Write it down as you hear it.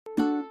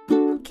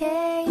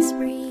case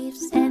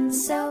briefs, and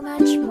so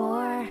much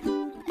more.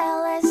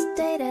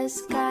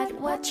 LSData's got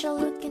what you're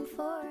looking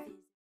for.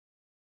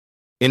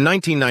 In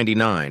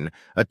 1999,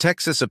 a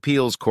Texas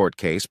appeals court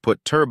case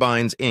put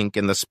Turbines, Inc.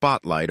 in the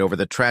spotlight over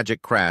the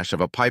tragic crash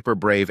of a Piper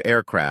Brave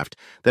aircraft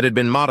that had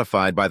been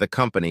modified by the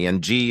company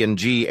and G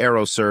G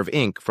AeroServ,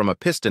 Inc. from a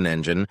piston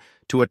engine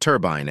to a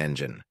turbine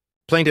engine.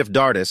 Plaintiff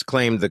Dardis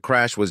claimed the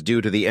crash was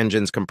due to the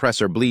engine's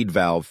compressor bleed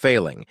valve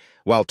failing,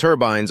 while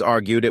Turbines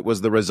argued it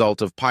was the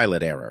result of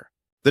pilot error.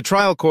 The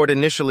trial court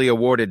initially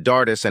awarded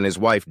Dardis and his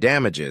wife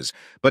damages,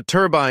 but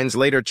Turbines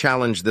later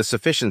challenged the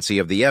sufficiency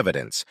of the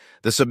evidence,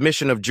 the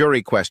submission of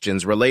jury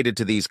questions related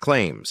to these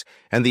claims,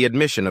 and the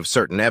admission of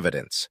certain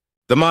evidence.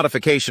 The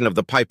modification of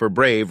the Piper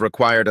Brave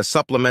required a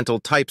supplemental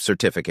type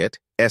certificate,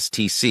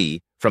 STC,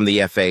 from the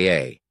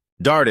FAA.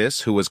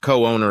 Dardis, who was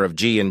co-owner of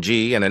G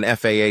G and an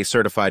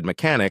FAA-certified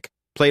mechanic,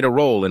 played a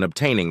role in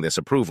obtaining this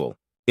approval.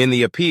 In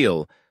the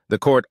appeal, the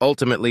court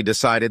ultimately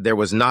decided there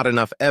was not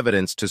enough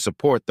evidence to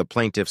support the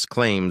plaintiff's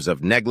claims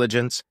of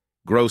negligence,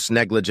 gross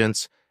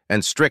negligence,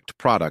 and strict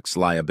products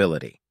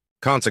liability.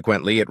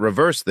 Consequently, it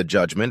reversed the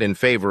judgment in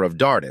favor of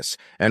Dardis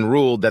and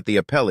ruled that the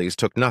appellees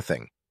took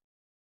nothing.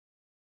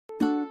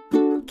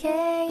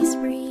 Case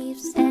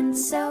briefs and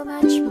so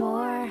much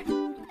more.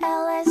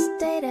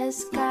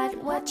 LSData's got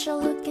what you're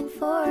looking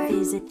for.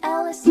 Visit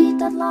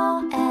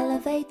lsd.law,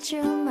 elevate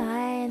your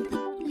mind.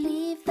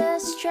 Leave the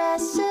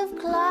stress of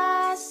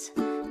class.